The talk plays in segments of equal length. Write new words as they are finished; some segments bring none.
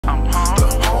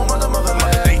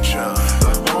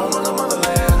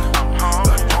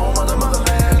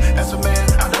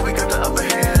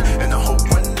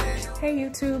Hey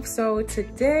YouTube, so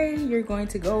today you're going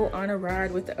to go on a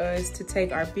ride with us to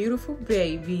take our beautiful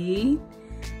baby.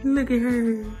 Look at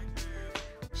her.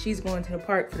 She's going to the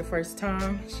park for the first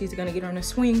time. She's gonna get on a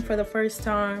swing for the first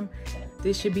time.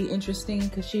 This should be interesting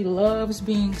because she loves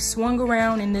being swung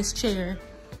around in this chair.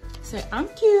 Say, I'm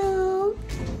cute.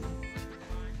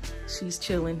 She's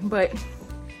chilling, but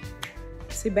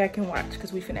sit back and watch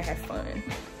because we finna have fun.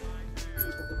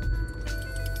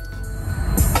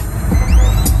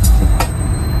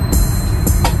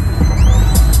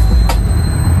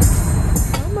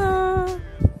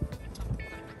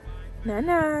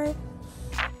 Night.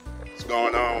 What's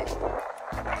going on?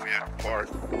 We at the park.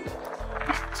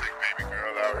 Take baby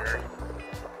girl out here.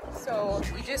 So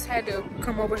we just had to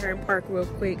come over here and park real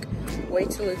quick.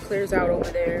 Wait till it clears out over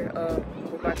there.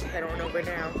 We're about to head on over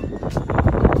now.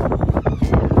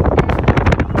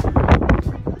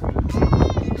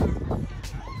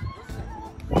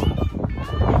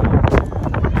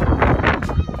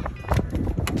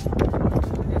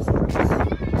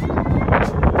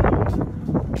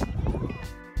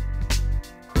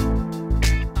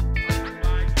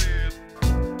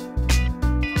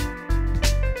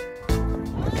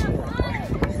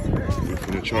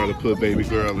 Trying to put baby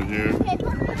girl in here.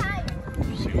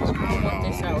 See what's going on.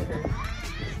 This out here.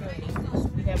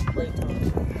 We have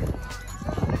playtime.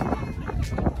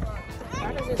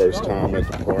 First time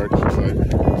at the park.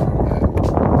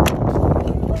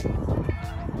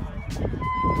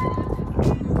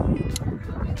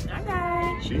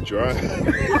 She dry.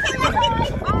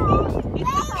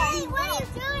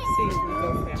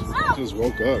 Just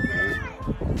woke up, man.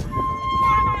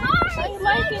 How you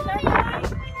like it, night?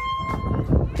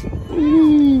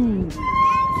 Ooh.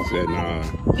 Said nah,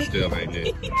 still ain't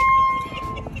it.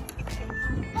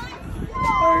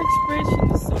 Her expression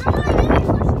is so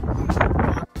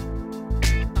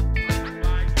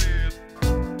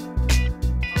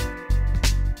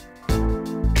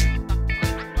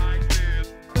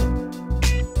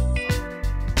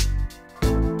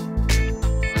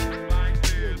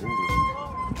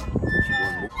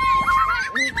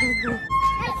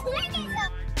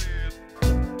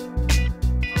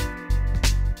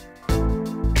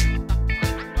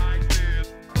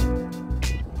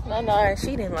No,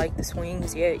 she didn't like the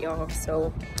swings yet, y'all.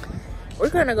 So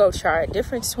we're gonna go try a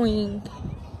different swing.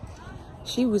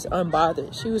 She was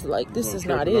unbothered. She was like, "This is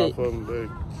not it."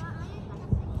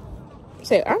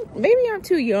 Say, maybe I'm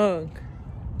too young.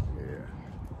 Yeah.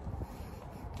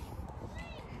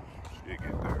 She'll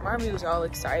get there. Mommy was all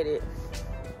excited.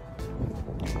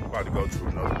 I'm about to go to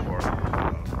another park.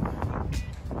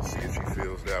 See if she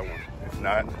feels that one. If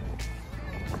not,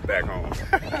 back home.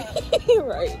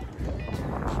 Right.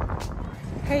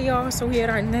 Hey y'all, so we at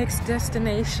our next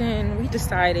destination. We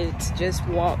decided to just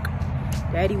walk.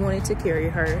 Daddy wanted to carry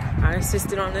her. I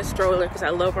insisted on the stroller because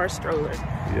I love our stroller.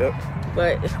 Yep.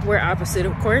 But we're opposite,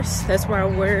 of course. That's why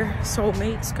we're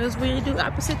soulmates, because we do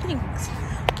opposite things.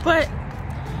 But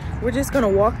we're just gonna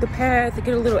walk the path to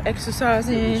get a little exercise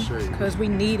in because we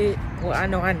need it. Well, I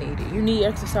know I need it. You need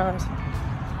exercise?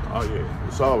 Oh yeah,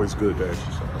 it's always good to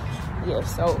exercise. Yeah,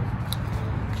 so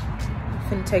I'm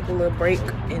finna take a little break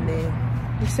and then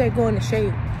you said go in the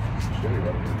shade.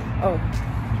 Oh.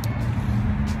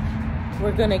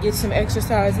 We're gonna get some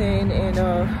exercise in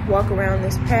and walk around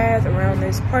this path, around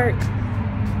this park.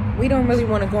 We don't really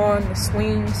wanna go on the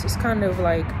swings. It's kind of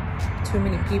like too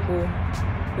many people.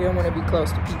 We don't wanna be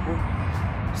close to people.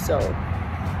 So,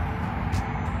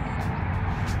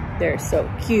 they're so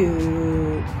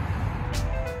cute.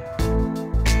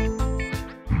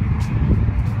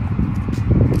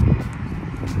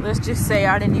 Let's just say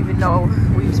I didn't even know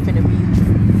we was finna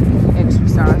be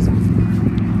exercising.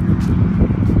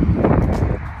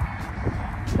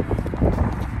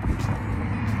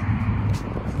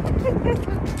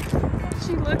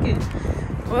 She looking.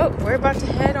 Well, we're about to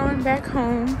head on back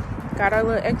home. Got our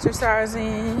little exercise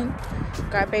in.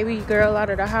 Got baby girl out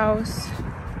of the house.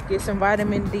 Get some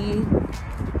vitamin D.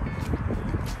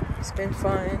 It's been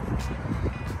fun.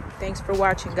 Thanks for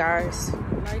watching, guys.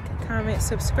 Like, comment,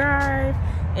 subscribe,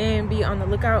 and be on the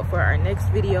lookout for our next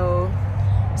video.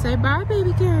 Say bye,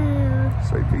 baby girl.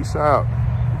 Say peace out.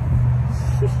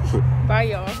 Bye,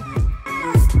 y'all.